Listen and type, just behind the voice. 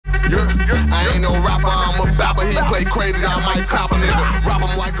I ain't no rapper, I'm a bapper. He play crazy, I might pop a nigga. Rap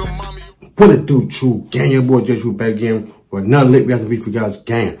him like a mommy. What it do, true gang? Your boy JDOT back again with another lit reaction video for you guys,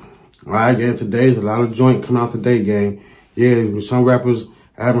 gang. Alright, gang, today's a lot of joint coming out today, gang. Yeah, some rappers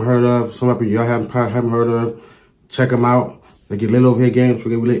I haven't heard of, some rappers y'all haven't heard of. Check them out. They get lit over here, gang. So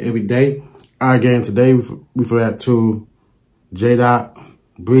we get lit every day. Alright, gang, today we for that to JDOT,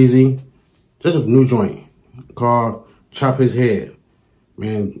 Breezy. Just a new joint called Chop His Head.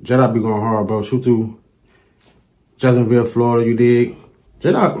 Man, JDOT be going hard, bro. Shoot through Jacksonville, Florida, you dig?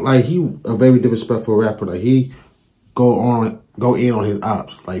 JDOT, like, he a very disrespectful rapper. Like, he go in on his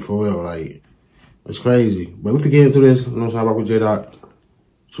ops, like, for real. Like, it's crazy. But we can get into this. You know what I'm saying? I rock with JDOT.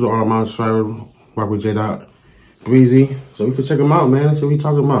 Shoot all the my subscribers. Rock with JDOT, Breezy. So we can check him out, man. Let's see what he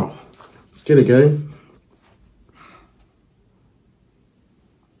talking about. Let's get it, gang.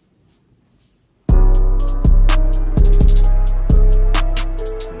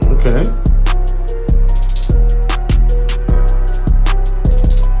 Okay.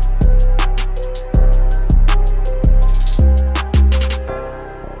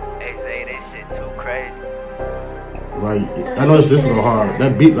 Like, I know this go hard.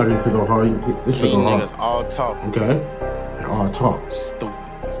 That beat like it go hard. This shit go hard. Niggas all talk. Okay. They all talk. Stupid.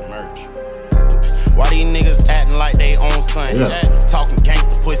 It's merch. Why these niggas acting like they own son? Yeah. Talking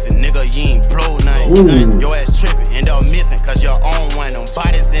gangster pussy, nigga, you ain't blow nothing. Your ass tripping, end up missing, cause you're on one. Them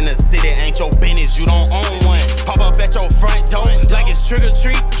bodies in the city ain't your business, you don't own one. Pop up at your front door, like it's trigger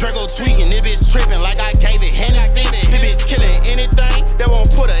treat. Drago tweaking, this bitch tripping, like I gave it Hennessy. This bitch killing anything that won't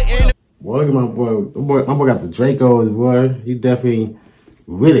put her in the. Boy, look at my boy. My boy got the Dracos, boy. He definitely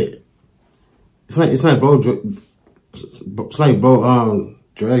with it. It's like Bo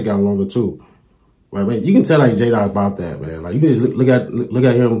Drake got longer too. Right, man, you can tell like JDOT about that, man. Like, you can just look at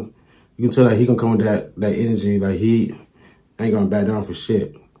him. You can tell that he can come with that energy. Like, he ain't gonna back down for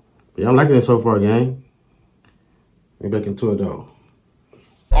shit. But I'm liking it so far, gang. Get back into it though.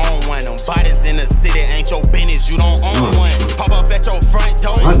 On one, them bodies in the city ain't your business, you don't own one. Pop up at your front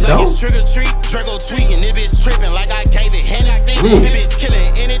door, like it's trigger treat. Drago tweaking, this bitch tripping, like I gave it Hennessy. This bitch killing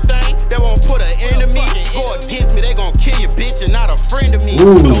anything that won't put her enemy. Go against me, they gon' kill you, bitch, and not a friend of me.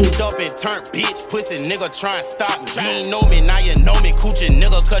 Stoked up and turned bitch, pussy nigga try and stop me. You ain't know me, now you know me, coochie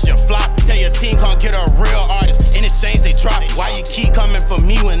nigga, cause you flop. Tell your team come get a real artist, in exchange they drop it. Why you keep coming for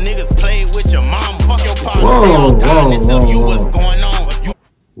me when niggas played with your mom? Fuck your partners, they all dying, and tell you what's going on.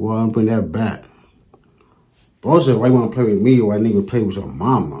 Well, I'm putting that back. Bullshit, why you want to play with me or why nigga play with your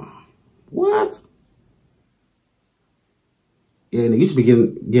mama? What? Yeah, nigga, you should be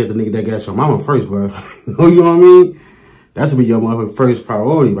get the nigga that got your mama first, bro. You know what I mean? That should be your motherfucking first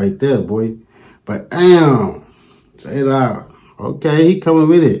priority right there, boy. But damn, JDOT. Okay, he coming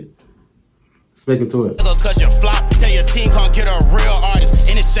with it. Let's get into it. Cause you flop, tell your team come get a real artist.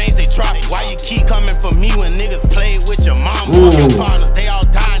 In exchange they drop it. Why you keep coming for me when niggas played with your mama? Fuck your partners, they all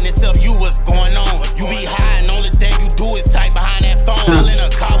dying and tell you what's going on. You be high and only thing you do is type behind that phone. Still in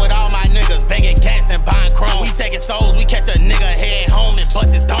a car with all my niggas banging gas and buying chrome. We taking souls, we catch a nigga head home and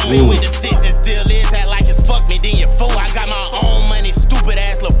bust his dome. Been with the six and still is act like it's fuck me, then you fool. I got my own money, stupid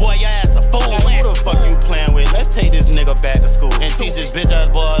ass little boy, your ass a fool. Who the fuck you playing with? Let's take this nigga back to school and teach this bitch ass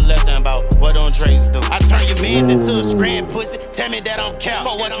boy a lesson about what them Drakes do. I turn your mans into a scram pussy, tell me that I'm cap.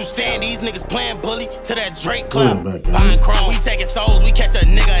 But what you saying, these niggas playing bully to that Drake club. Buying chrome, we taking souls, we catch a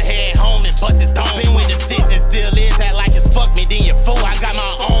nigga head home and bust his dome. Been with the six and still is act like it's fuck me, then you fool. I got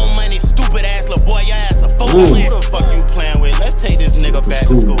my own money, stupid ass little boy, your ass a fool. Who the fuck you playing with? Let's take this nigga back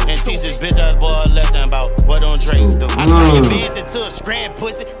to school and teach this bitch ass boy a lesson about what them Drakes do. I turn your mans into a scram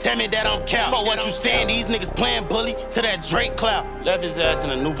pussy, tell me that I'm cap. But what you saying, these niggas playing bully to that Drake clout. Left his ass in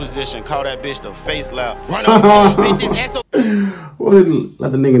a new position, call that bitch the face loud. Run up on bitches and so. Well,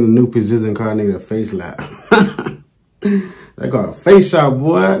 let the nigga in the new position call a nigga a face lap. They got a face shot,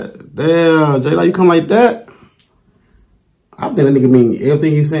 boy. Damn, JDOT, you come like that? I think that nigga mean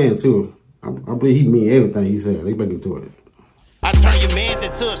everything he's saying, too. I believe he mean everything he's saying. They back into it. I turn your mans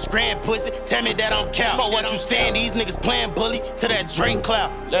into a scram pussy, tell me that I'm cap. But what you saying, these niggas playing bully to that Drake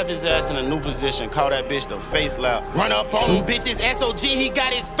clout. Left his ass in a new position, call that bitch the face loud. Run up on them bitches, SOG, he got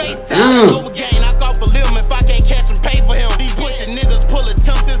his face down. Over game, knock off a limb if I can't catch him, pay for him. These pussy niggas pull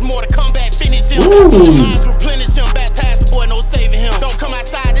attempts, there's more to come back, finish him. Minds replenish him, baptize the boy, no saving him. Don't come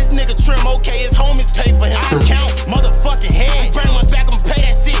outside, this nigga trim, okay, his homies pay for him. I count motherfucking head, bring one back, I'ma pay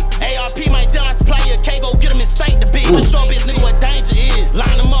that shit. ARP might tell I supply you, can't go get him and stank the bitch. Show bitch nigga what danger is.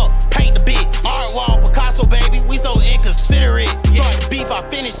 Line them up, paint the bitch. Art wall, Picasso, baby, we so inconsiderate. Start the beef, I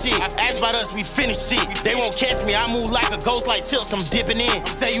finish it. Ask about us, we finish shit. They won't catch me, I move like a ghost like chips, I'm dipping in.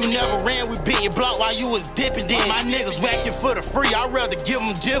 Say you never ran, we bit your block while you was dipping in. My niggas whacking for the free, I'd rather give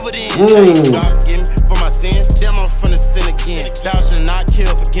them dividends. God forgive me for my sin, then I'm finna sin again. Thou should not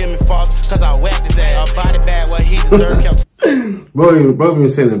kill, forgive me, Father, cause I whacked his ass. A body bag what he deserved. Bro, even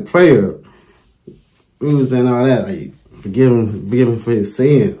saying a prayer. We was saying all that, like, forgive him for his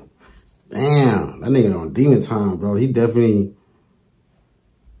sins. Damn, that nigga on demon time, bro. He definitely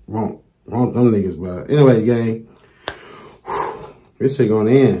wrong them niggas, bro. Anyway, gang, this shit going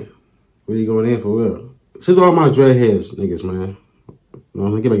in. Really going in for real. Since all my dreadheads, niggas, man. No,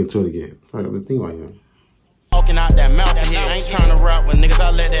 let me get back into it again. Sorry, I'm thinking right here. Talking out that mouth and I ain't trying to rap with niggas.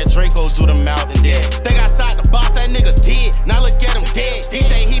 I let that Draco do the mouth and dead. Think outside the box, that nigga dead. Now look at him dead. He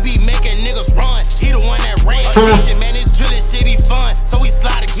say he be making niggas run. He the one that ran. Attention, man, this drilling shit be fun. So we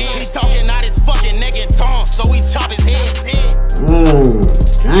slide again. He talking out his fucking neck and tongue. So we chop his head.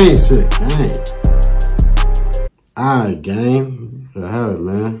 Gang shit, gang. Alright, gang. I have it,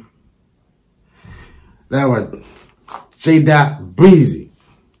 man. That was JDOT Breezy.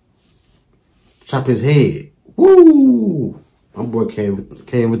 Chop his head. Woo! My boy came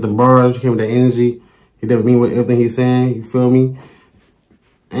with the bars, came with the energy. He never mean with everything he's saying. You feel me?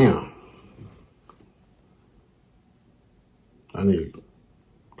 Damn. That nigga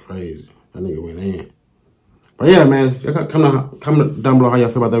crazy. That nigga went in. But yeah, man, comment down below how y'all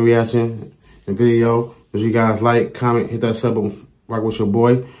feel about that reaction and video. If you guys like, comment, hit that sub button, rock with your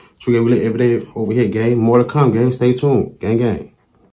boy. So we get every day over here, gang. More to come, gang. Stay tuned. Gang, gang.